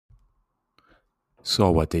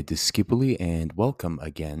Salvate discipuli, and welcome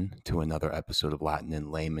again to another episode of Latin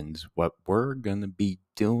in Layman's. What we're going to be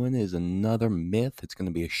doing is another myth. It's going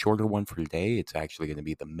to be a shorter one for today. It's actually going to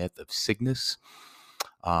be the myth of Cygnus,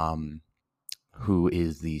 um, who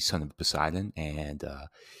is the son of Poseidon, and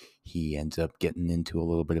he ends up getting into a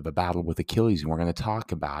little bit of a battle with Achilles, and we're going to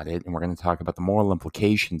talk about it, and we're going to talk about the moral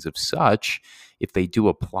implications of such if they do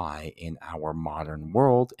apply in our modern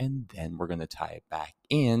world, and then we're going to tie it back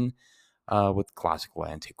in with classical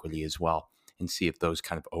antiquity as well and see if those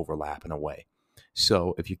kind of overlap in a way.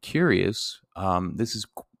 So if you're curious, this is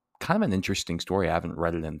kind of an interesting story. I haven't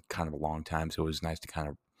read it in kind of a long time, so it was nice to kind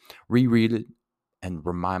of reread it and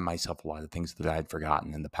remind myself a lot of things that I had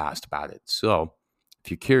forgotten in the past about it. So if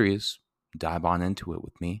you're curious, dive on into it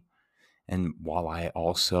with me. And while I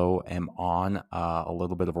also am on a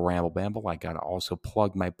little bit of a ramble bamble, I got to also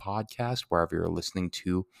plug my podcast wherever you're listening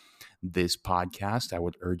to this podcast. I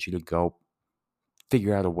would urge you to go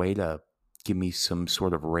figure out a way to give me some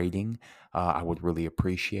sort of rating. I would really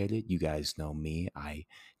appreciate it. You guys know me. I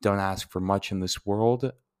don't ask for much in this world,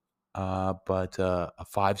 but a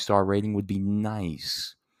 5-star rating would be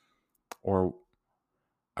nice, or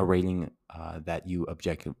a rating that you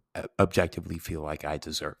objectively feel like I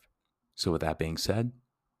deserve. So with that being said,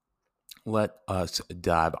 let us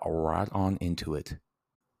dive right on into it.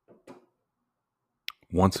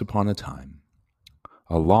 Once upon a time,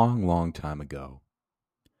 a long, long time ago,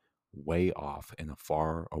 way off in a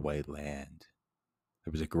far away land,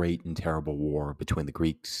 there was a great and terrible war between the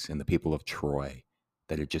Greeks and the people of Troy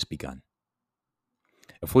that had just begun.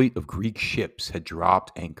 A fleet of Greek ships had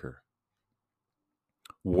dropped anchor.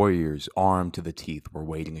 Warriors armed to the teeth were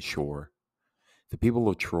wading ashore. The people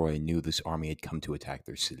of Troy knew this army had come to attack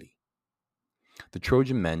their city. The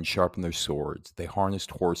Trojan men sharpened their swords. They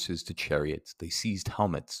harnessed horses to chariots. They seized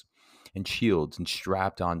helmets and shields and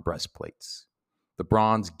strapped on breastplates. The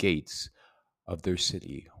bronze gates of their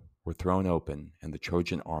city were thrown open, and the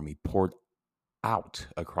Trojan army poured out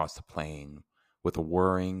across the plain with a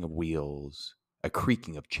whirring of wheels, a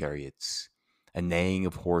creaking of chariots, a neighing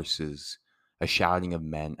of horses, a shouting of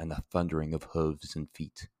men, and a thundering of hooves and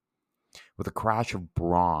feet. With a crash of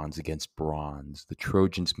bronze against bronze, the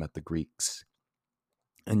Trojans met the Greeks.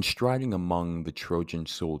 And striding among the Trojan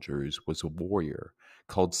soldiers was a warrior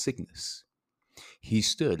called Cygnus. He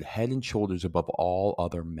stood head and shoulders above all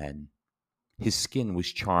other men. His skin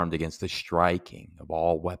was charmed against the striking of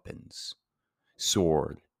all weapons: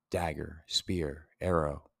 sword, dagger, spear,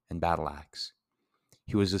 arrow, and battle axe.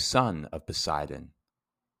 He was a son of Poseidon,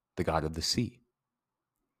 the god of the sea.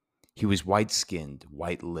 He was white-skinned,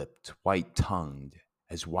 white-lipped, white-tongued,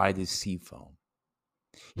 as white as sea foam.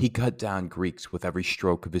 He cut down Greeks with every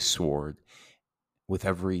stroke of his sword, with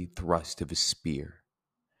every thrust of his spear,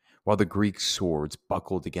 while the Greek swords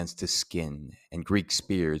buckled against his skin, and Greek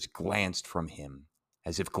spears glanced from him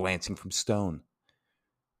as if glancing from stone.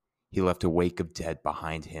 He left a wake of dead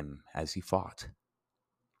behind him as he fought.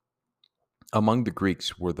 Among the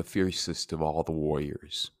Greeks were the fiercest of all the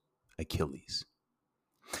warriors, Achilles.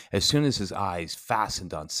 As soon as his eyes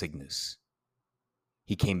fastened on Cygnus,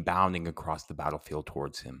 he came bounding across the battlefield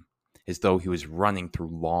towards him, as though he was running through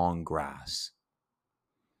long grass.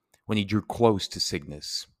 When he drew close to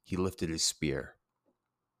Cygnus, he lifted his spear.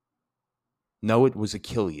 "No, it was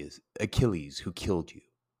Achilles who killed you."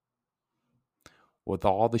 With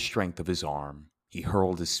all the strength of his arm, he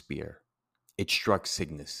hurled his spear. It struck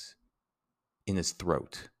Cygnus in his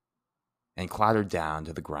throat and clattered down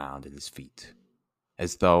to the ground at his feet,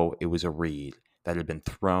 as though it was a reed that had been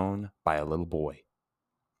thrown by a little boy.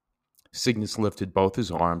 Cygnus lifted both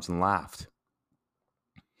his arms and laughed.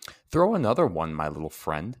 "Throw another one, my little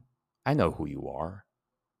friend. I know who you are.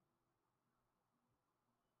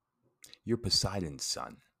 You're Poseidon's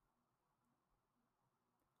son.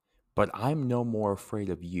 But I'm no more afraid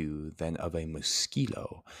of you than of a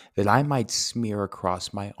mosquito that I might smear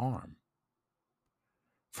across my arm.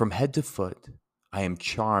 From head to foot, I am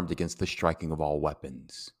charmed against the striking of all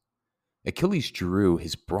weapons." Achilles drew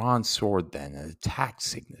his bronze sword then and attacked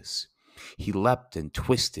Cygnus. He leapt and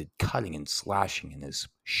twisted, cutting and slashing in his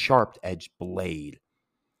sharp-edged blade,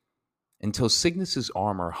 until Cygnus's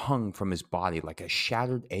armor hung from his body like a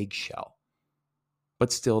shattered eggshell.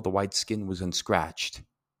 But still the white skin was unscratched,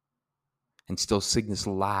 and still Cygnus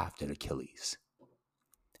laughed at Achilles.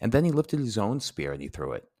 And then he lifted his own spear and he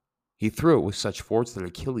threw it. He threw it with such force that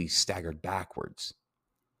Achilles staggered backwards.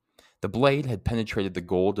 The blade had penetrated the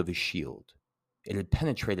gold of his shield. It had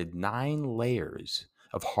penetrated 9 layers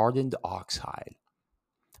of hardened oxhide.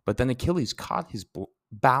 But then Achilles caught his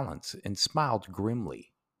balance and smiled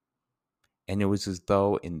grimly. And it was as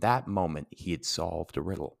though in that moment he had solved a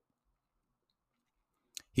riddle.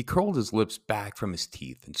 He curled his lips back from his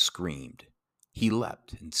teeth and screamed. He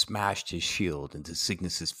leapt and smashed his shield into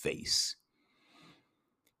Cygnus's face.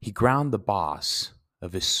 He ground the boss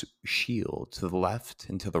of his shield to the left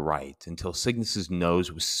and to the right until Cygnus's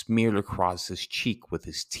nose was smeared across his cheek with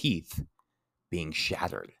his teeth being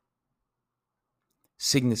shattered.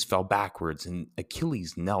 Cygnus fell backwards and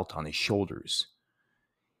Achilles knelt on his shoulders.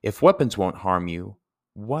 If weapons won't harm you,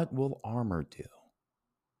 what will armor do?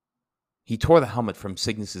 He tore the helmet from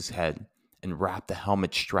Cygnus's head and wrapped the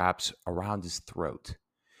helmet straps around his throat.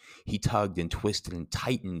 He tugged and twisted and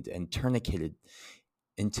tightened and tourniqueted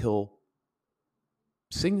until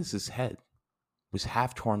Cygnus's head was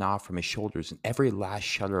half torn off from his shoulders and every last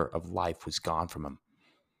shudder of life was gone from him.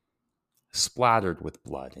 Splattered with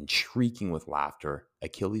blood and shrieking with laughter,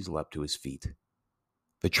 Achilles leapt to his feet.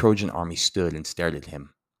 The Trojan army stood and stared at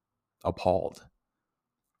him, appalled.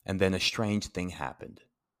 And then a strange thing happened.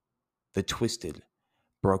 The twisted,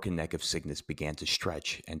 broken neck of Cygnus began to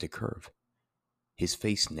stretch and to curve. His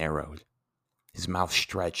face narrowed. His mouth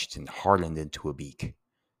stretched and hardened into a beak.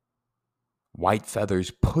 White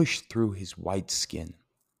feathers pushed through his white skin.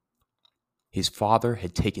 His father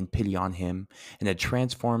had taken pity on him and had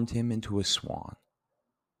transformed him into a swan.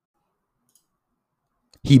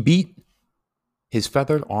 He beat his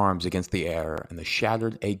feathered arms against the air, and the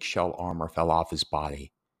shattered eggshell armor fell off his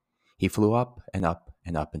body. He flew up and up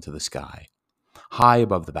and up into the sky, high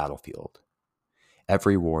above the battlefield.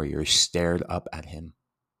 Every warrior stared up at him.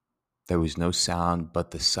 There was no sound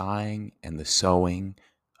but the sighing and the soughing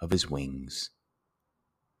of his wings.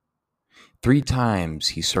 3 times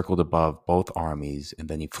he circled above both armies, and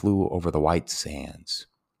then he flew over the white sands,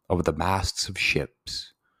 over the masts of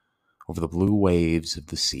ships, over the blue waves of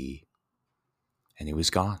the sea, and he was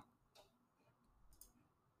gone.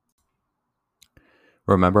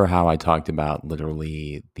 Remember how I talked about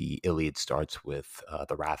literally the Iliad starts with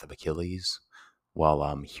the wrath of Achilles?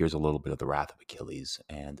 Well, here's a little bit of the wrath of Achilles.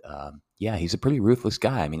 And yeah, he's a pretty ruthless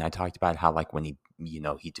guy. I mean, I talked about how like when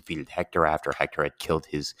he defeated Hector after Hector had killed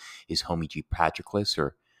his homie G Patroclus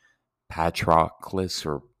or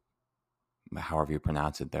however you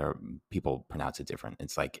pronounce it. There, people pronounce it different.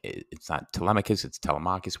 It's like it's not Telemachus, it's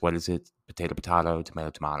Telemachus. What is it? Potato, potato, tomato,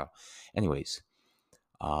 tomato. Anyways,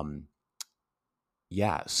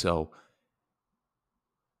 yeah. So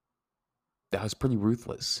that was pretty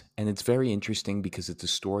ruthless, and it's very interesting because it's a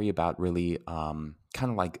story about really kind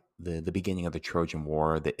of like the beginning of the Trojan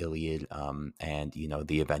War, the Iliad, and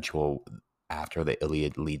the eventual after the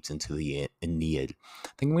Iliad leads into the Aeneid. I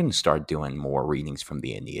think we're going to start doing more readings from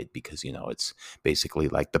the Aeneid because it's basically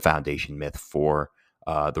like the foundation myth for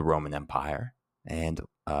the Roman Empire, and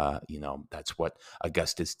that's what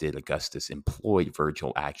Augustus did. Augustus employed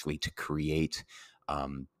Virgil actually to create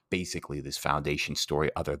basically this foundation story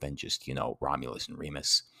other than just, Romulus and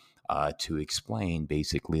Remus, to explain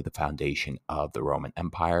basically the foundation of the Roman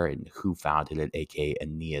Empire and who founded it, aka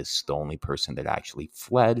Aeneas, the only person that actually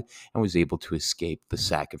fled and was able to escape the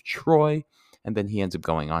sack of Troy. And then he ends up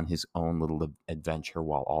going on his own little adventure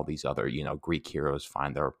while all these other, Greek heroes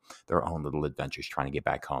find their own little adventures trying to get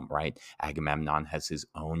back home, right? Agamemnon has his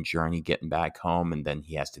own journey getting back home, and then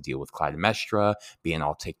he has to deal with Clytemnestra being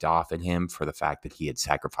all ticked off at him for the fact that he had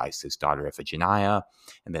sacrificed his daughter Iphigenia,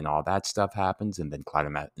 and then all that stuff happens, and then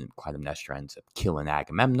Clytemnestra ends up killing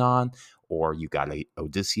Agamemnon. Or you got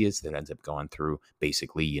Odysseus that ends up going through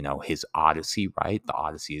basically, his Odyssey, right? The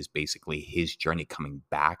Odyssey is basically his journey coming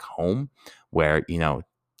back home where,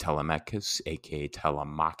 Telemachus, aka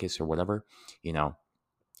Telemachus or whatever,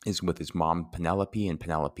 is with his mom Penelope, and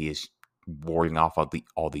Penelope is warding off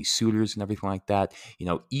all these suitors and everything like that.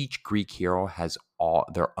 Each Greek hero has all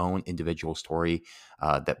their own individual story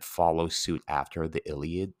that follows suit after the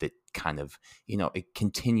Iliad that kind of, it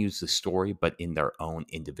continues the story, but in their own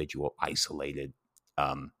individual isolated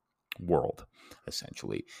world,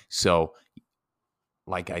 essentially. So,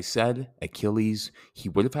 like I said, Achilles, he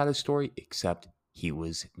would have had a story, except he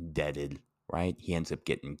was deaded, right? He ends up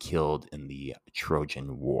getting killed in the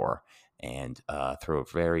Trojan War, and through a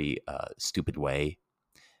very stupid way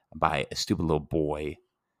by a stupid little boy.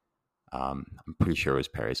 I'm pretty sure it was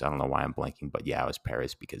Paris. I don't know why I'm blanking, but yeah, it was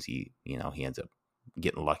Paris because he ends up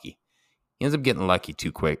getting lucky. He ends up getting lucky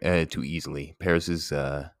too easily. Paris is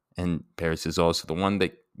also the one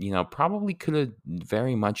that probably could have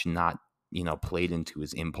very much not played into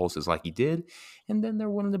his impulses like he did, and then there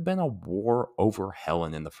wouldn't have been a war over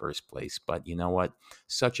Helen in the first place. But you know what?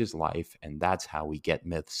 Such is life, and that's how we get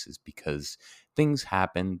myths, is because things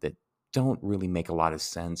happen that don't really make a lot of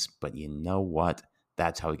sense, but you know what?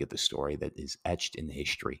 That's how we get the story that is etched in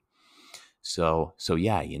history. So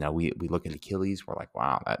yeah, we look at Achilles, we're like,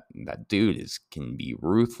 wow, that dude can be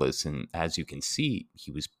ruthless, and as you can see,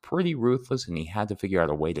 he was pretty ruthless, and he had to figure out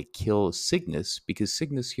a way to kill Cygnus, because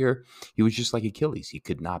Cygnus here, he was just like Achilles, he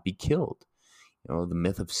could not be killed. The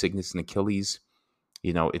myth of Cygnus and Achilles,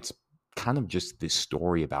 it's kind of just this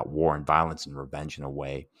story about war and violence and revenge in a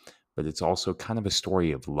way, but it's also kind of a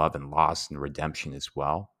story of love and loss and redemption as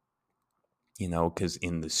well. Because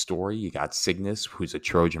in the story, you got Cygnus, who's a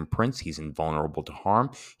Trojan prince. He's invulnerable to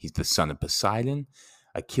harm. He's the son of Poseidon.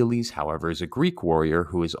 Achilles, however, is a Greek warrior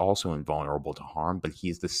who is also invulnerable to harm, but he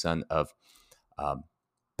is the son of um,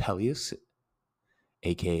 Peleus,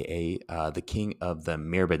 aka the king of the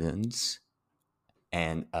Myrmidons,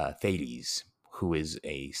 and Thetis, who is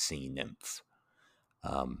a sea nymph.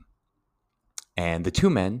 Um, And the two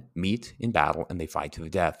men meet in battle and they fight to the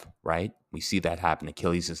death, right? We see that happen.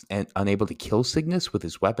 Achilles is unable to kill Cygnus with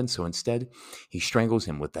his weapon, so instead he strangles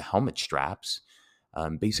him with the helmet straps,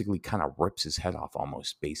 basically kind of rips his head off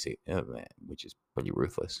almost, which is pretty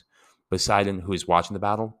ruthless. Poseidon, who is watching the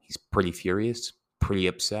battle, he's pretty furious, pretty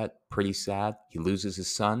upset, pretty sad. He loses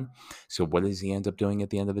his son. So what does he end up doing at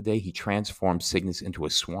the end of the day? He transforms Cygnus into a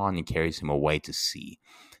swan and carries him away to sea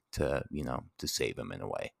to save him in a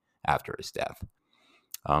way after his death.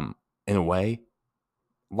 In a way,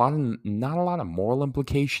 not a lot of moral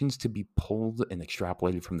implications to be pulled and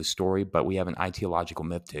extrapolated from the story, but we have an etiological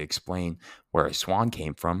myth to explain where a swan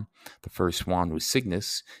came from. The first swan was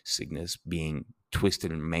Cygnus. Cygnus being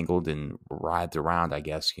twisted and mangled and writhed around, I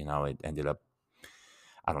guess, it ended up,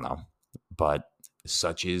 I don't know. But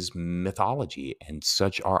such is mythology, and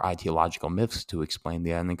such are etiological myths to explain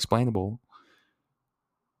the unexplainable.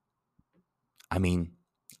 I mean,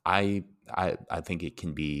 I think it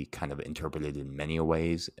can be kind of interpreted in many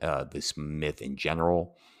ways. This myth in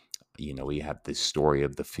general, we have this story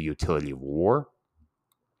of the futility of war.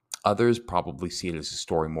 Others probably see it as a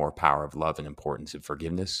story more power of love and importance of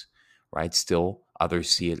forgiveness, right? Still, others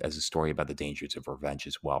see it as a story about the dangers of revenge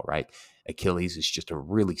as well, right? Achilles is just a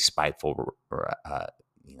really spiteful,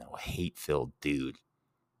 hate-filled dude.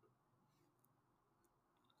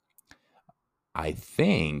 I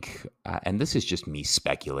think, and this is just me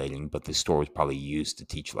speculating, but this story was probably used to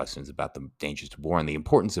teach lessons about the dangers of war and the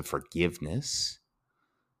importance of forgiveness.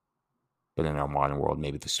 But in our modern world,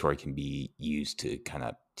 maybe the story can be used to kind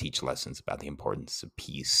of teach lessons about the importance of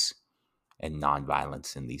peace and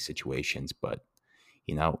nonviolence in these situations. But,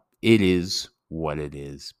 it is what it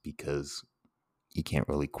is, because you can't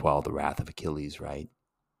really quell the wrath of Achilles, right?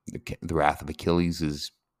 The wrath of Achilles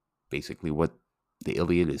is basically what the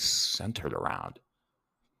Iliad is centered around.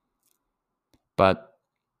 But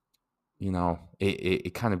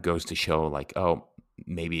it kind of goes to show, like, oh,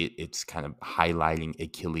 maybe it's kind of highlighting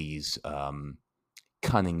Achilles'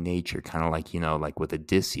 cunning nature, kind of like, like with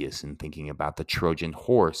Odysseus and thinking about the Trojan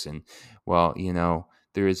horse. And, well,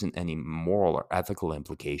 there isn't any moral or ethical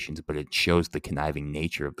implications, but it shows the conniving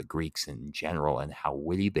nature of the Greeks in general and how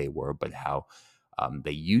witty they were, but how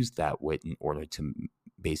they used that wit in order to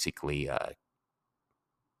basically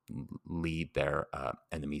lead their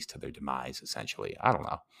enemies to their demise, essentially. I don't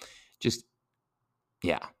know. Just,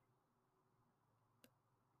 yeah.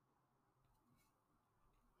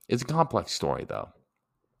 It's a complex story, though.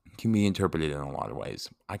 It can be interpreted in a lot of ways.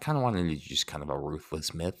 I kind of wanted to just kind of a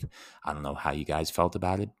ruthless myth. I don't know how you guys felt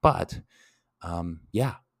about it, but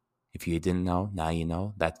yeah. If you didn't know, now you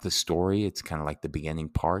know. That's the story. It's kind of like the beginning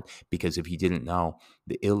part, because if you didn't know,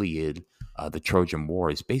 the Iliad, the Trojan War,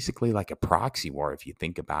 is basically like a proxy war. If you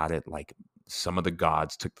think about it, like some of the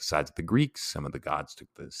gods took the sides of the Greeks, some of the gods took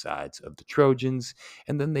the sides of the Trojans,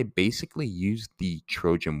 and then they basically used the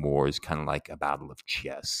Trojan War as kind of like a battle of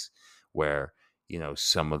chess, where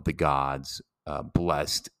some of the gods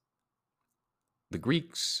blessed the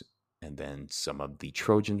Greeks, and then some of the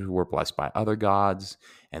Trojans who were blessed by other gods,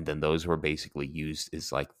 and then those were basically used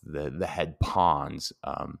as like the head pawns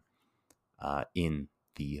in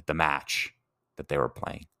the match that they were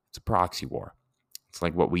playing. It's a proxy war. It's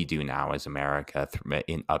like what we do now as America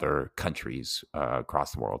in other countries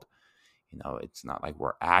across the world. It's not like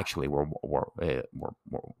we're actually we're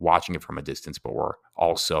watching it from a distance, but we're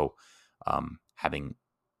also having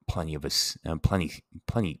plenty of us, plenty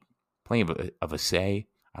of a say.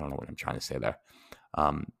 I don't know what I'm trying to say there.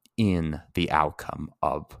 In the outcome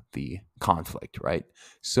of the conflict, right?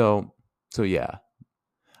 So yeah,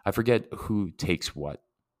 I forget who takes what,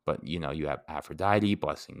 but you have Aphrodite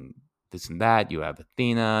blessing this and that. You have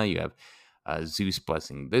Athena. You have Zeus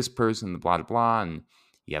blessing this person, blah blah blah, and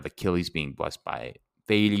you have Achilles being blessed by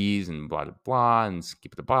Thetis and blah blah blah, and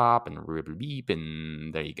skip the bop and rib beep,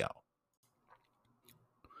 and there you go.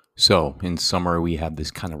 So, in summary, we have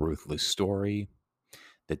this kind of ruthless story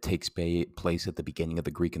that takes place at the beginning of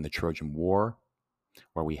the Greek and the Trojan War,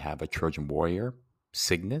 where we have a Trojan warrior,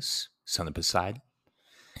 Cygnus, son of Poseidon,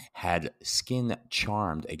 had skin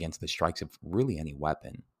charmed against the strikes of really any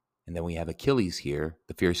weapon. And then we have Achilles here,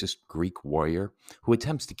 the fiercest Greek warrior, who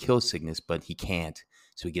attempts to kill Cygnus, but he can't.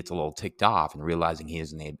 So he gets a little ticked off, and realizing he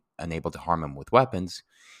is unable to harm him with weapons,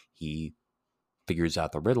 he figures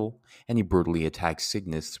out the riddle, and he brutally attacks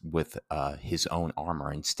Cygnus with his own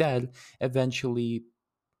armor instead, eventually,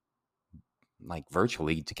 like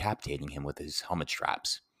virtually decapitating him with his helmet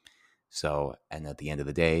straps. So, and at the end of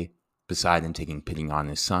the day, Poseidon, taking pity on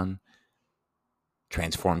his son,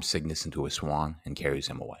 transforms Cygnus into a swan and carries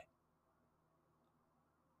him away.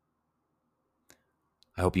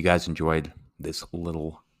 I hope you guys enjoyed this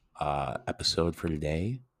little episode for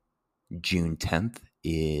today, June 10th,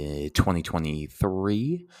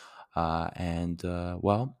 2023.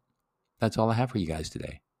 Well, that's all I have for you guys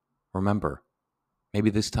today. Remember, maybe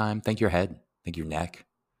this time, thank your head, thank your neck,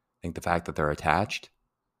 thank the fact that they're attached.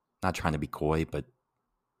 Not trying to be coy, but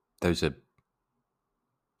there's an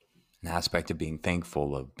aspect of being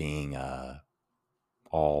thankful, of being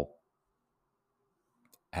all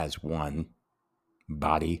as one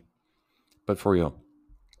body. But for real,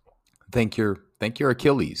 thank your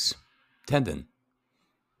Achilles tendon.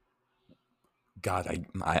 God,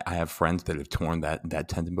 I have friends that have torn that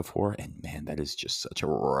tendon before, and man, that is just such a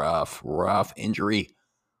rough injury.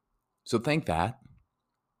 So thank that.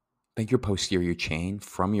 Thank your posterior chain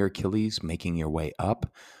from your Achilles, making your way up.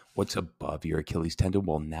 What's above your Achilles tendon?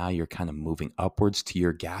 Well, now you're kind of moving upwards to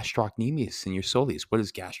your gastrocnemius and your soleus. What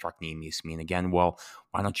does gastrocnemius mean again? Well,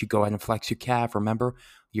 why don't you go ahead and flex your calf? Remember,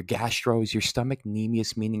 your gastro is your stomach,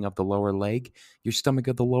 nemius meaning of the lower leg, your stomach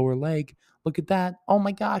of the lower leg. Look at that. Oh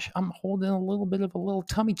my gosh, I'm holding a little bit of a little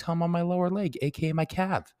tummy tum on my lower leg, aka my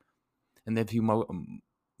calf. And then if you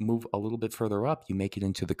move a little bit further up, you make it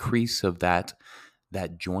into the crease of that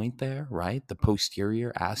joint there, right? The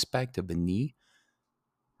posterior aspect of the knee,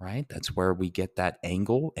 right? That's where we get that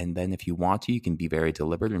angle. And then if you want to, you can be very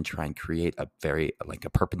deliberate and try and create a very like a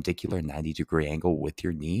perpendicular 90-degree angle with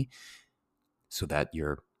your knee so that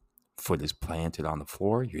your foot is planted on the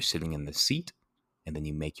floor. You're sitting in the seat, and then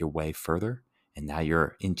you make your way further. And now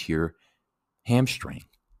you're into your hamstring,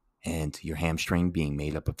 and your hamstring being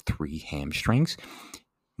made up of 3 hamstrings,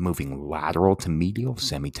 moving lateral to medial,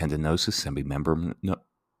 semitendinosus,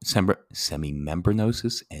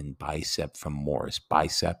 semimembranosus, and bicep femoris.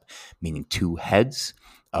 Bicep meaning 2 heads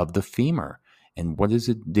of the femur. And what does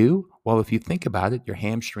it do? Well, if you think about it, your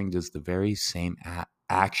hamstring does the very same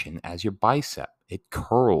action as your bicep. It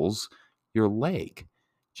curls your leg,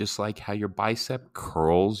 just like how your bicep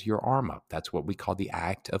curls your arm up. That's what we call the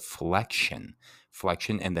act of flexion.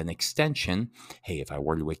 Flexion and then extension. Hey, if I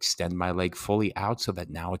were to extend my leg fully out so that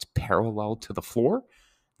now it's parallel to the floor,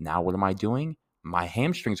 now what am I doing? My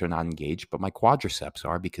hamstrings are not engaged, but my quadriceps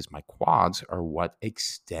are, because my quads are what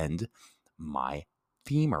extend my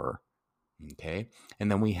femur. Okay.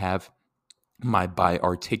 And then we have my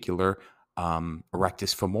biarticular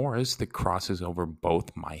rectus femoris that crosses over both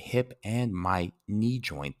my hip and my knee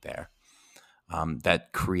joint there.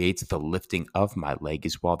 That creates the lifting of my leg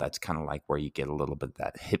as well. That's kind of like where you get a little bit of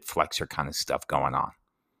that hip flexor kind of stuff going on.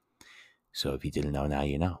 So if you didn't know, now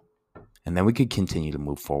you know. And then we could continue to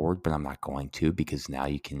move forward, but I'm not going to, because now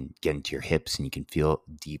you can get into your hips and you can feel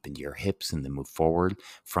deep into your hips and then move forward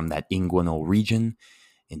from that inguinal region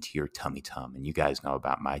into your tummy tum. And you guys know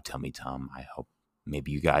about my tummy tum. I hope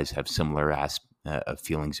maybe you guys have similar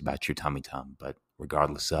feelings about your tummy tum, but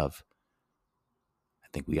regardless of, I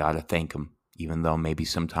think we ought to thank them, even though maybe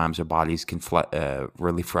sometimes our bodies can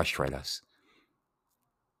really frustrate us.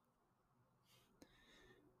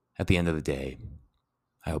 At the end of the day,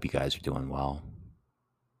 I hope you guys are doing well.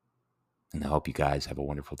 And I hope you guys have a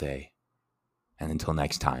wonderful day. And until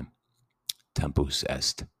next time, tempus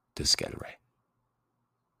est discedere.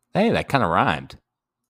 Hey, that kind of rhymed.